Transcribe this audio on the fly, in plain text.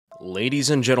Ladies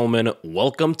and gentlemen,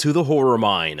 welcome to the Horror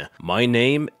Mine. My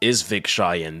name is Vic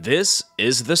Shy and this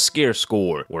is the Scare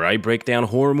Score, where I break down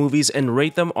horror movies and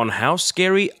rate them on how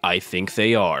scary I think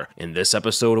they are. In this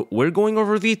episode, we're going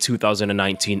over the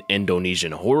 2019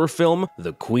 Indonesian horror film,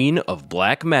 The Queen of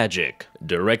Black Magic.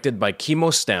 Directed by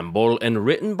Kimo Stamboel and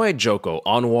written by Joko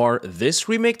Anwar, this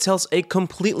remake tells a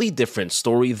completely different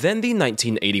story than the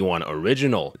 1981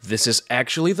 original. This is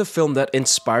actually the film that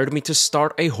inspired me to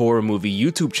start a horror movie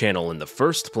YouTube channel in the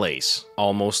first place.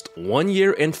 Almost 1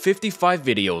 year and 55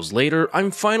 videos later,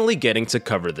 I'm finally getting to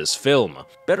cover this film.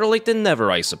 Better late than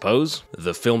never, I suppose.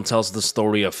 The film tells the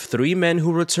story of three men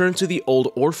who return to the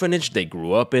old orphanage they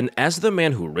grew up in as the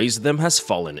man who raised them has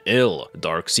fallen ill.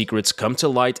 Dark secrets come to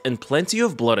light and plenty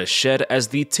of blood is shed as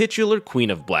the titular Queen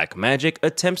of Black Magic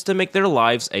attempts to make their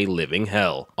lives a living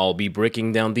hell. I'll be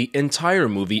breaking down the entire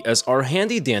movie as our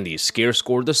handy-dandy scare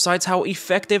score decides how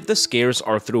effective the scares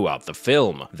are throughout the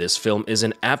film. This film is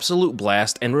an absolute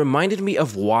blast and reminded me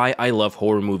of why I love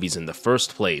horror movies in the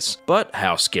first place. But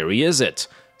how scary is it?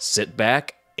 Sit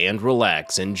back and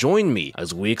relax and join me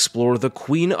as we explore the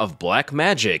Queen of Black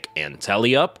Magic and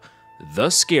tally up the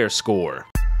scare score.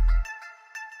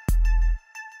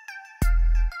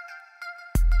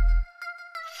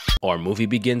 Our movie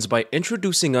begins by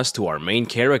introducing us to our main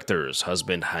characters,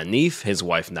 husband Hanif, his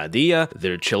wife Nadia,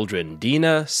 their children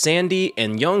Dina, Sandy,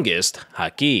 and youngest,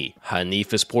 Haki.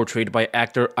 Hanif is portrayed by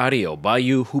actor Aryo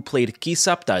Bayu, who played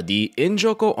Kisap Tadi in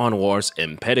Joko Anwar's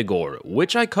Impedagor,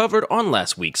 which I covered on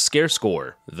last week's Scare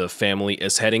Score. The family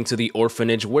is heading to the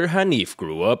orphanage where Hanif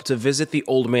grew up to visit the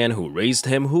old man who raised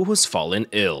him who was fallen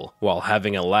ill. While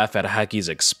having a laugh at Haki's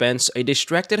expense, a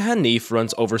distracted Hanif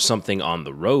runs over something on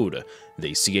the road.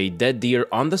 They see a dead deer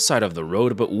on the side of the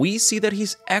road, but we see that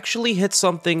he's actually hit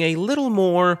something a little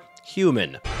more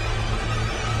human.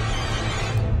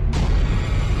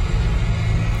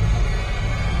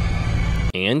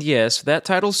 And yes, that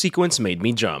title sequence made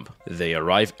me jump. They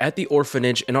arrive at the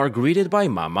orphanage and are greeted by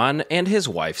Maman and his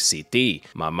wife Siti.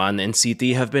 Maman and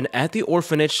Siti have been at the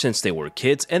orphanage since they were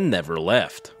kids and never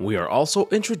left. We are also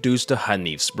introduced to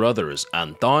Hanif's brothers,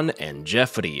 Anton and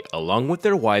Jeffrey, along with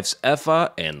their wives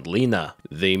Eva and Lina.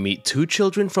 They meet two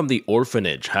children from the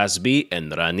orphanage, Hasbi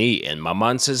and Rani, and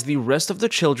Maman says the rest of the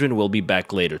children will be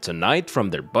back later tonight from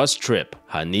their bus trip.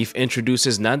 Hanif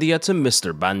introduces Nadia to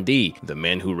Mr. Bandi, the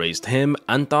man who raised him,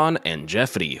 Anton, and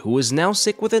Jeffrey, who is now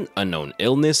sick with an unknown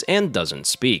illness and doesn't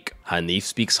speak. Hanif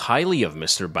speaks highly of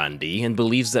Mr. Bandi and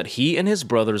believes that he and his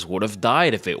brothers would have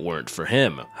died if it weren't for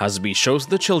him. Hasbi shows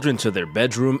the children to their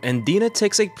bedroom and Dina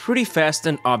takes a pretty fast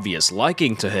and obvious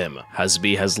liking to him.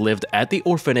 Hasbi has lived at the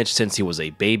orphanage since he was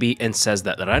a baby and says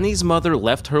that Rani's mother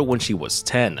left her when she was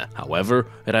 10. However,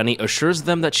 Rani assures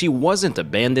them that she wasn't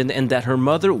abandoned and that her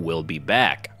mother will be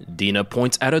back. Dina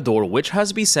points at a door which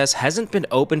Hasbi says hasn't been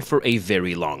opened for a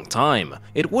very long time.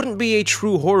 It wouldn't be a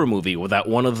true horror movie without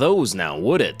one of those now,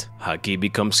 would it? Haki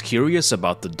becomes curious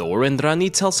about the door and Rani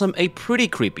tells him a pretty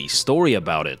creepy story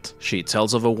about it. She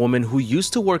tells of a woman who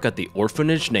used to work at the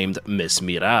orphanage named Miss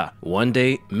Mira. One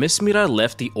day, Miss Mira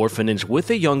left the orphanage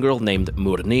with a young girl named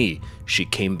Murni. She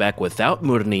came back without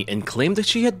Murni and claimed that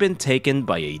she had been taken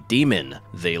by a demon.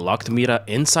 They locked Mira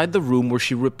inside the room where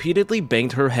she repeatedly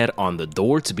banged her head on the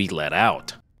door to be let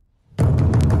out.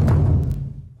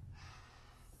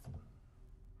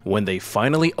 When they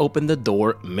finally opened the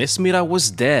door, Miss Mira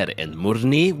was dead and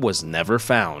Murni was never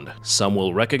found. Some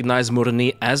will recognize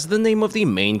Murni as the name of the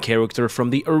main character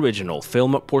from the original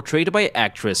film portrayed by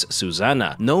actress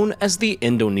Susanna, known as the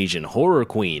Indonesian Horror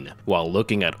Queen. While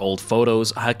looking at old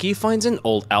photos, Haki finds an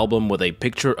old album with a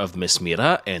picture of Miss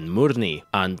Mira and Murni.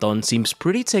 Anton seems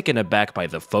pretty taken aback by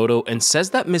the photo and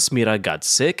says that Miss Mira got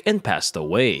sick and passed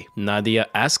away. Nadia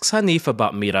asks Hanif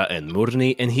about Mira and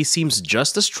Murni and he seems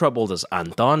just as troubled as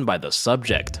Anton by the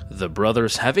subject. The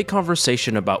brothers have a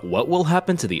conversation about what will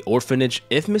happen to the orphanage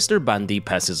if Mr. Bandi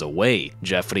passes away.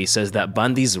 Jeffrey says that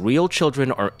Bandi's real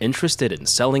children are interested in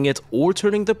selling it or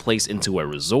turning the place into a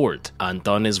resort.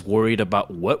 Anton is worried about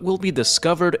what will be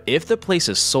discovered if the place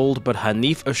is sold, but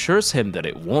Hanif assures him that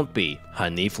it won't be.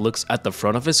 Hanif looks at the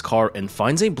front of his car and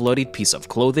finds a bloodied piece of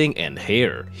clothing and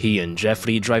hair. He and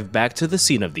Jeffrey drive back to the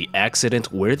scene of the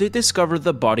accident where they discover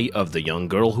the body of the young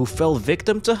girl who fell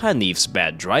victim to Hanif's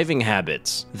bad driving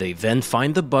habits. They then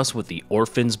find the bus with the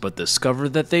orphans but discover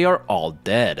that they are all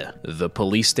dead. The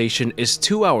police station is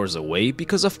 2 hours away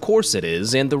because of course it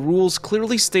is, and the rules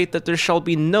clearly state that there shall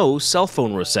be no cell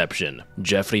phone reception.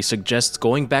 Jeffrey suggests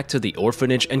going back to the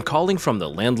orphanage and calling from the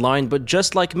landline, but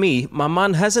just like me,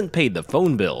 Maman hasn't paid the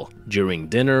phone bill. During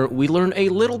dinner, we learn a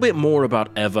little bit more about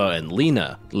Eva and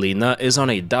Lena. Lena is on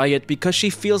a diet because she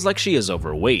feels like she is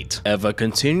overweight. Eva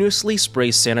continuously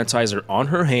sprays sanitizer on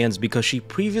her hands because she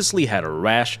previously had a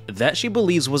rash that she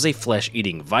believes was a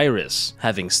flesh-eating virus.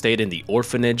 Having stayed in the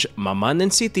orphanage, Maman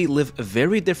and Siti live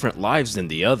very different lives than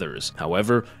the others.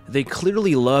 However, they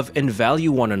clearly love and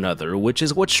value one another, which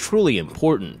is what's truly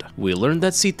important. We learn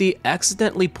that Siti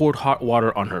accidentally poured hot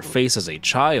water on her face as a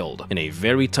child. In a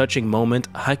very touching moment,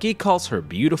 Haki calls her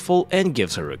beautiful and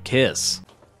gives her a kiss.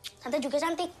 Tante juga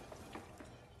cantik.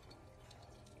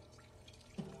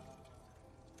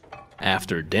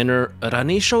 After dinner,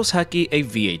 Rani shows Haki a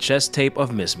VHS tape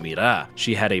of Miss Mira.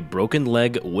 She had a broken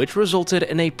leg, which resulted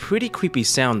in a pretty creepy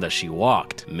sound as she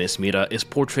walked. Miss Mira is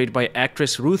portrayed by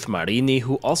actress Ruth Marini,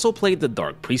 who also played the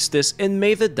Dark Priestess in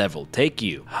May the Devil Take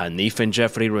You. Hanif and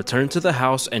Jeffrey return to the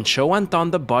house and show Anton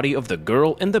the body of the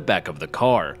girl in the back of the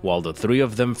car. While the three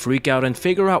of them freak out and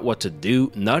figure out what to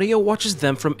do, Nadia watches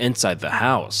them from inside the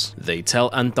house. They tell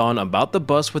Anton about the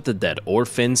bus with the dead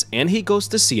orphans, and he goes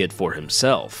to see it for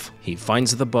himself. He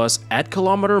finds the bus at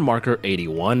kilometer marker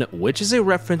 81, which is a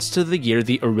reference to the year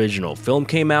the original film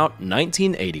came out,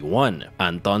 1981.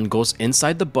 Anton goes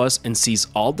inside the bus and sees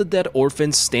all the dead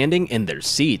orphans standing in their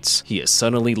seats. He is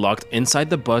suddenly locked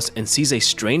inside the bus and sees a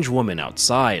strange woman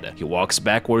outside. He walks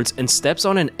backwards and steps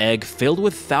on an egg filled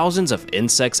with thousands of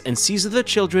insects and sees that the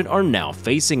children are now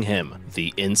facing him.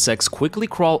 The insects quickly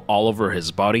crawl all over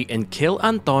his body and kill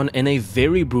Anton in a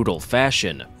very brutal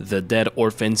fashion. The dead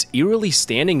orphans eerily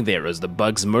standing there as the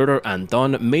bugs murder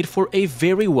Anton made for a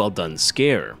very well done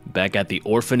scare. Back at the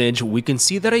orphanage, we can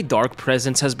see that a dark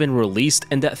presence has been released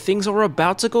and that things are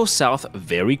about to go south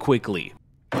very quickly.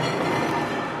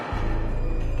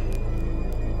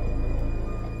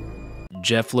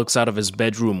 Jeff looks out of his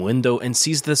bedroom window and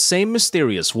sees the same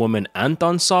mysterious woman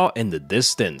Anton saw in the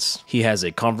distance. He has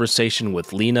a conversation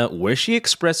with Lena where she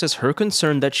expresses her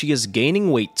concern that she is gaining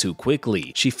weight too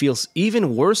quickly. She feels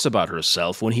even worse about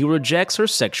herself when he rejects her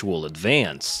sexual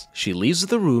advance. She leaves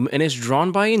the room and is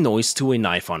drawn by a noise to a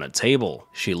knife on a table.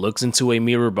 She looks into a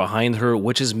mirror behind her,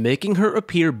 which is making her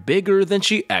appear bigger than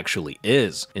she actually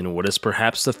is. In what is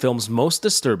perhaps the film's most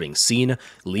disturbing scene,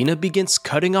 Lena begins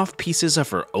cutting off pieces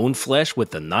of her own flesh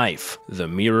with the knife. The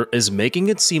mirror is making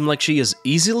it seem like she is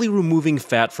easily removing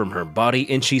fat from her body,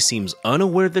 and she seems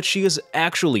unaware that she is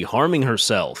actually harming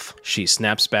herself. She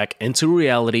snaps back into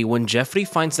reality when Jeffrey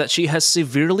finds that she has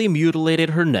severely mutilated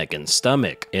her neck and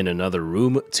stomach. In another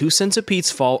room, two centipedes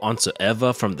fall onto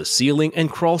Eva from the ceiling and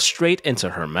crawl straight into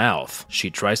her mouth. She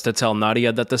tries to tell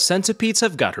Nadia that the centipedes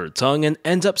have got her tongue and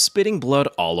end up spitting blood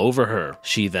all over her.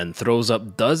 She then throws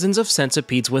up dozens of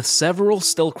centipedes with several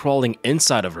still crawling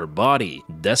inside of her body.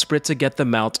 Desperate to get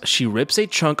them out, she rips a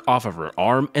chunk off of her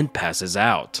arm and passes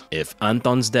out. If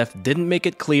Anton's death didn't make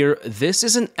it clear, this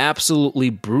is an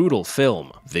absolutely brutal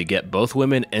film. They get both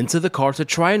women into the car to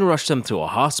try and rush them to a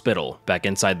hospital. Back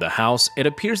inside the house, it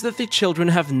appears that the children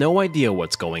have no idea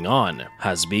what's going on.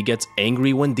 Hasbi gets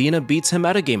angry when Dina beats him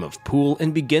at a game of pool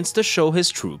and begins to show his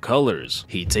true colors.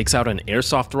 He takes out an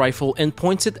airsoft rifle and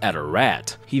points it at a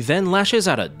rat. He then lashes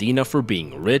out at Dina for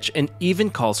being rich and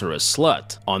even calls her a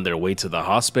slut. On their way to the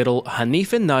hospital,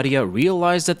 Hanif and Nadia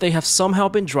realize that they have somehow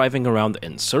been driving around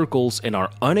in circles and are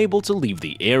unable to leave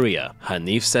the area.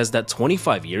 Hanif says that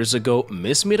 25 years ago,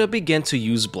 Miss Mira began to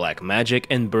use black magic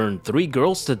and burned 3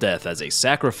 girls to death as a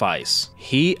sacrifice.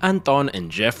 He, Anton, and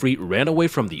Jeffrey ran away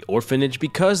from the orphanage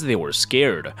because they were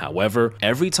scared. However,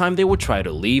 every time they would try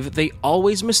to leave, they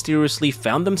always mysteriously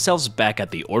found themselves back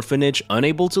at the orphanage,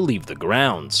 unable to leave the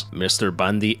grounds. Mr.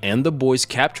 Bandi and the boys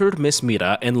captured Miss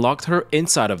Mira and locked her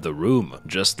inside of the room.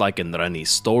 Just like in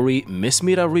Rani's story, Miss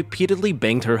Mira repeatedly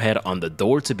banged her head on the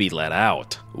door to be let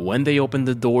out. When they opened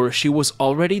the door, she was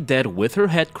already dead with her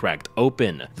head cracked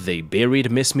open. They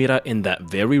buried Miss Mira in that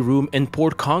very room and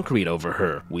poured concrete over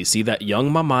her. We see that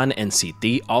young Maman and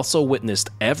Siti also witnessed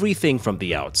everything from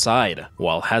the outside.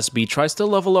 While Hasbi tries to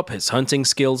level up his hunting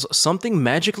skills, something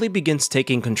magically begins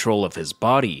taking control of his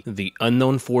body. The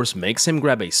unknown force makes him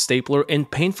grab a stapler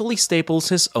and painfully staples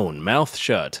his own mouth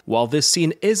shut. While this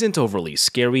scene isn't overly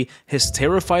scary, his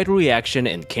terrified reaction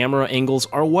and camera angles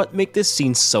are what make this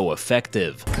scene so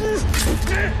effective.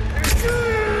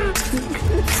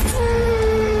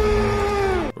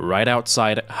 Right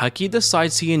outside, Haki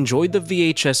decides he enjoyed the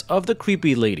VHS of the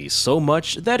creepy lady so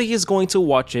much that he is going to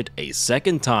watch it a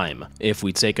second time. If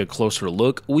we take a closer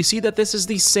look, we see that this is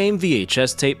the same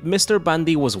VHS tape Mr.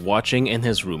 Bandi was watching in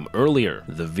his room earlier.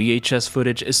 The VHS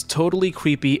footage is totally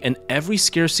creepy and every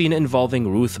scare scene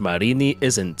involving Ruth Marini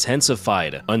is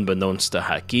intensified. Unbeknownst to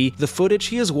Haki, the footage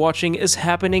he is watching is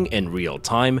happening in real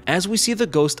time as we see the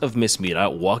ghost of Miss Mira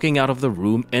walking out of the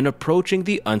room and approaching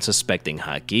the unsuspecting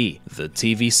Haki. The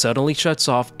TV suddenly shuts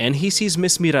off and he sees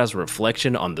Miss Mira's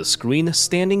reflection on the screen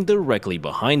standing directly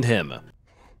behind him.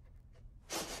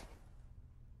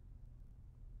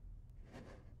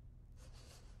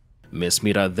 Miss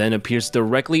Mira then appears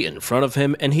directly in front of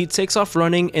him and he takes off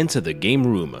running into the game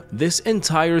room. This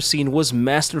entire scene was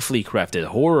masterfully crafted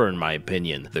horror in my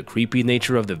opinion. The creepy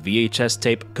nature of the VHS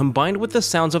tape combined with the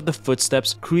sounds of the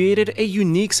footsteps created a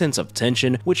unique sense of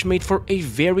tension which made for a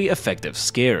very effective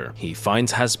scare. He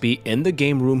finds Hasbi in the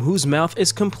game room whose mouth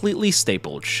is completely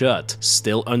stapled shut.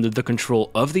 Still under the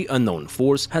control of the unknown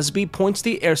force, Hasbi points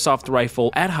the airsoft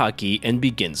rifle at Haki and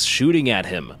begins shooting at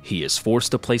him. He is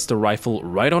forced to place the rifle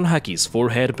right on Haki's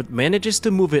forehead but manages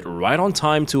to move it right on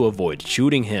time to avoid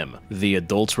shooting him. The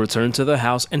adults return to the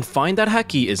house and find that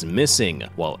Haki is missing.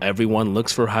 While everyone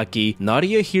looks for Haki,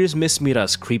 Nadia hears Miss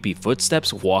Mira's creepy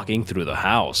footsteps walking through the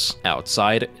house.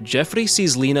 Outside, Jeffrey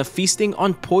sees Lena feasting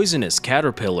on poisonous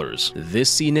caterpillars.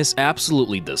 This scene is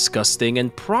absolutely disgusting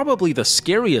and probably the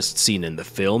scariest scene in the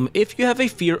film if you have a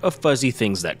fear of fuzzy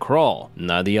things that crawl.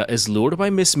 Nadia is lured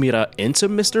by Miss Mira into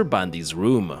Mr. Bandi's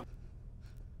room.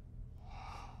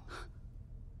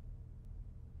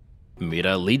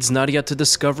 Mira leads Nadia to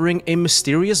discovering a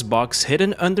mysterious box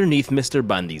hidden underneath Mr.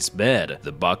 Bandi's bed.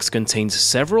 The box contains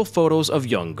several photos of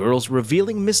young girls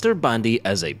revealing Mr. Bandi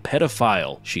as a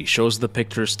pedophile. She shows the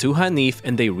pictures to Hanif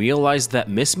and they realize that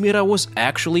Miss Mira was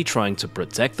actually trying to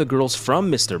protect the girls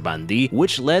from Mr. Bandi,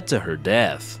 which led to her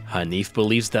death. Hanif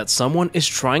believes that someone is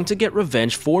trying to get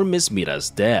revenge for Miss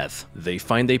Mira's death. They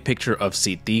find a picture of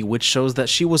Siti which shows that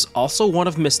she was also one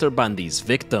of Mr. Bandi's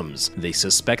victims. They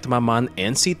suspect Maman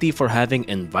and Siti for having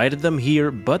invited them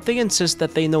here, but they insist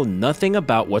that they know nothing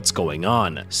about what's going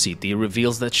on. Siti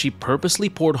reveals that she purposely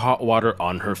poured hot water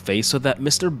on her face so that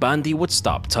Mr. Bandi would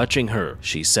stop touching her.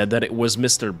 She said that it was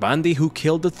Mr. Bandi who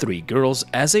killed the 3 girls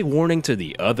as a warning to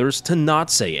the others to not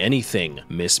say anything.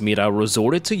 Miss Mira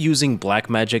resorted to using black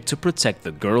magic to protect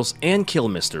the girls and kill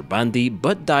Mr. Bandi,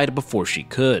 but died before she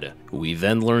could. We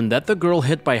then learn that the girl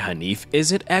hit by Hanif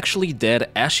isn't actually dead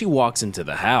as she walks into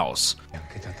the house.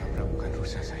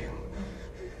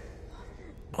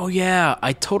 Oh yeah,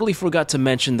 I totally forgot to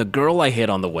mention the girl I hit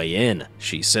on the way in.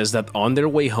 She says that on their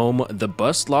way home, the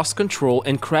bus lost control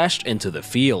and crashed into the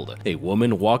field. A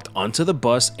woman walked onto the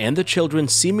bus and the children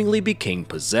seemingly became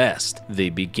possessed. They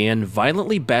began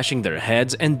violently bashing their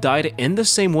heads and died in the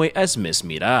same way as Miss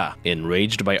Mira.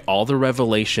 Enraged by all the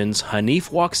revelations,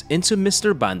 Hanif walks into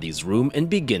Mr. Bandi's room and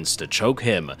begins to choke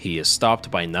him. He is stopped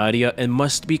by Nadia and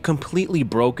must be completely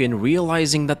broken,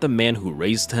 realizing that the man who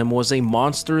raised him was a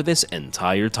monster this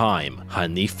entire time.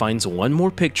 Hanif finds one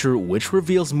more picture which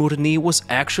reveals Murni was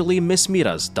actually Miss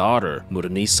Mira's daughter.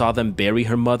 Murni saw them bury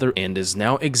her mother and is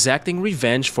now exacting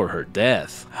revenge for her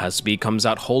death. Hasbi comes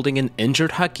out holding an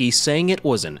injured Haki saying it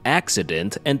was an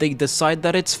accident and they decide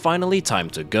that it's finally time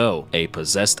to go. A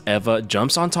possessed Eva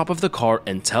jumps on top of the car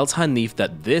and tells Hanif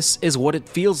that this is what it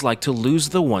feels like to lose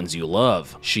the ones you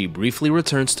love. She briefly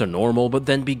returns to normal but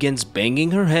then begins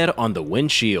banging her head on the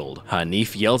windshield.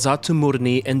 Hanif yells out to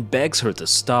Murni and begs her to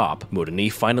stop. Murni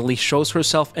finally shows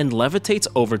herself and levitates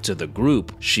over to the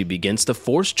group. She begins to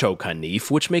force choke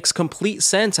Hanif, which makes complete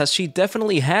sense as she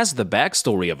definitely has the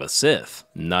backstory of a Sith.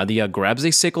 Nadia grabs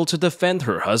a sickle to defend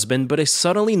her husband but is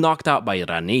suddenly knocked out by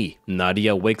Rani.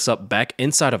 Nadia wakes up back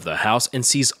inside of the house and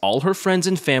sees all her friends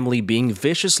and family being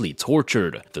viciously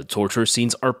tortured. The torture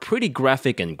scenes are pretty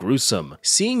graphic and gruesome.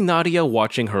 Seeing Nadia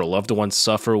watching her loved ones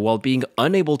suffer while being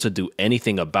unable to do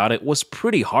anything about it was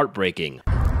pretty heartbreaking.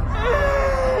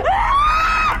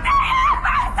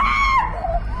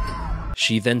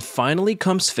 She then finally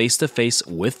comes face to face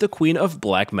with the Queen of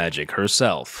Black Magic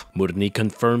herself. Murni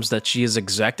confirms that she is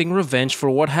exacting revenge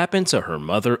for what happened to her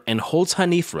mother and holds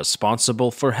Hanif responsible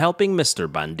for helping Mr.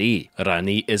 Bandi.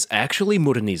 Rani is actually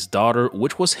Murni's daughter,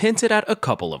 which was hinted at a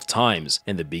couple of times.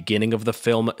 In the beginning of the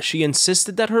film, she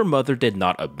insisted that her mother did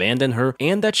not abandon her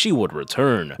and that she would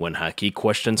return. When Haki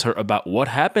questions her about what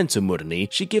happened to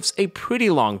Murni, she gives a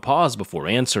pretty long pause before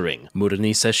answering.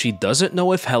 Murni says she doesn't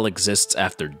know if hell exists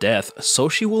after death, so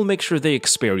she will make sure they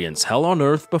experience hell on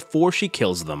earth before she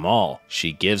kills them all.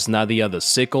 She gives Nadia the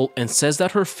sickle and says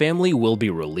that her family will be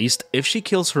released if she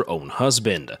kills her own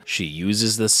husband. She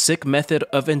uses the sick method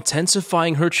of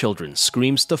intensifying her children's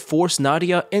screams to force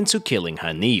Nadia into killing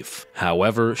Hanif.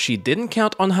 However, she didn't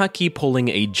count on Haki pulling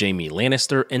a Jaime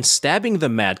Lannister and stabbing the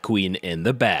Mad Queen in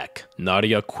the back.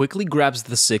 Nadia quickly grabs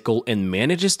the sickle and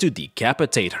manages to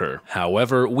decapitate her.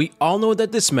 However, we all know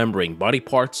that dismembering body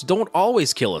parts don't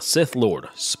always kill a Sith Lord.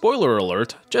 Spoiler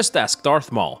alert, just ask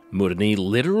Darth Maul. Murni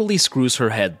literally screws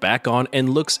her head back on and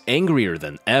looks angrier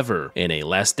than ever. In a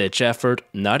last-ditch effort,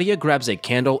 Nadia grabs a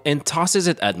candle and tosses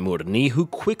it at Murni, who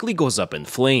quickly goes up in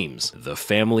flames. The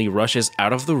family rushes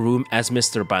out of the room as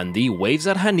Mr. Bandi waves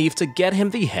at Hanif to get him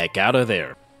the heck out of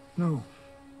there. No,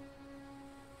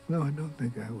 I don't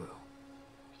think I will.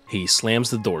 He slams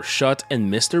the door shut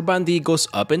and Mr. Bandi goes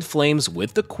up in flames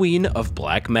with the Queen of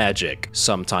Black Magic.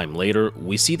 Sometime later,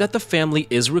 we see that the family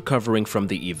is recovering from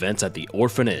the events at the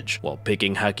orphanage. While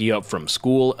picking Haki up from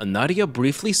school, Nadia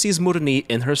briefly sees Murni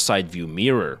in her side view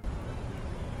mirror.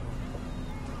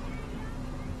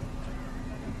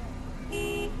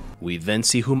 We then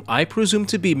see whom I presume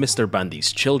to be Mr.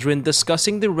 Bandi's children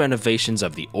discussing the renovations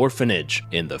of the orphanage.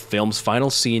 In the film's final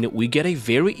scene, we get a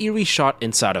very eerie shot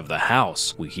inside of the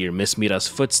house. We hear Miss Mira's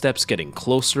footsteps getting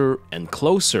closer and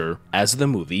closer as the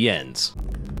movie ends.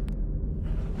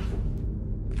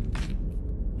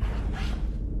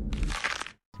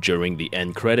 During the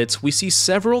end credits, we see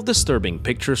several disturbing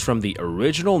pictures from the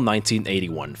original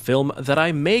 1981 film that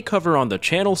I may cover on the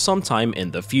channel sometime in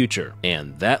the future.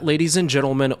 And that, ladies and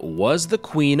gentlemen, was the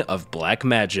Queen of Black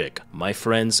Magic. My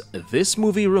friends, this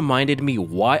movie reminded me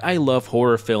why I love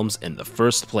horror films in the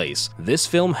first place. This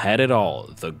film had it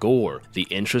all: the gore, the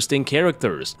interesting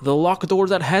characters, the locked door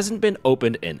that hasn't been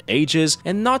opened in ages,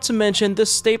 and not to mention the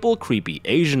staple creepy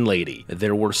Asian lady.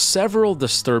 There were several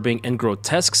disturbing and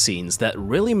grotesque scenes that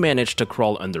really managed to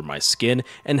crawl under my skin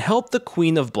and help the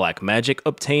Queen of Black Magic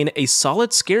obtain a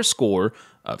solid scare score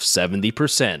of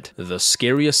 70%. The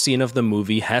scariest scene of the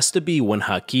movie has to be when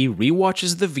Haki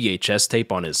rewatches the VHS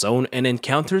tape on his own and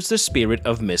encounters the spirit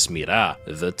of Miss Mira.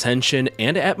 The tension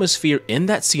and atmosphere in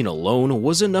that scene alone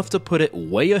was enough to put it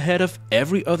way ahead of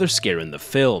every other scare in the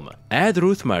film. Add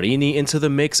Ruth Marini into the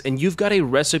mix and you've got a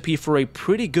recipe for a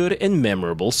pretty good and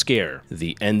memorable scare.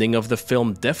 The ending of the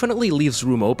film definitely leaves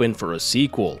room open for a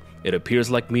sequel. It appears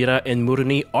like Mira and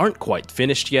Murni aren't quite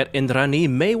finished yet and Rani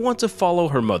may want to follow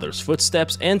her mother's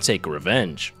footsteps and take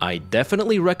revenge. I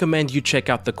definitely recommend you check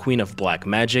out the Queen of Black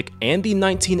Magic and the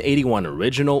 1981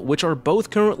 original, which are both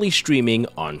currently streaming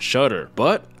on SHUDDER.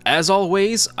 But as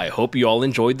always, I hope you all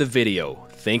enjoyed the video.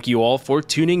 Thank you all for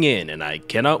tuning in and I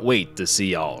cannot wait to see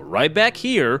y'all right back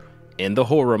here in the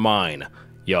horror mine.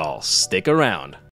 Y'all stick around.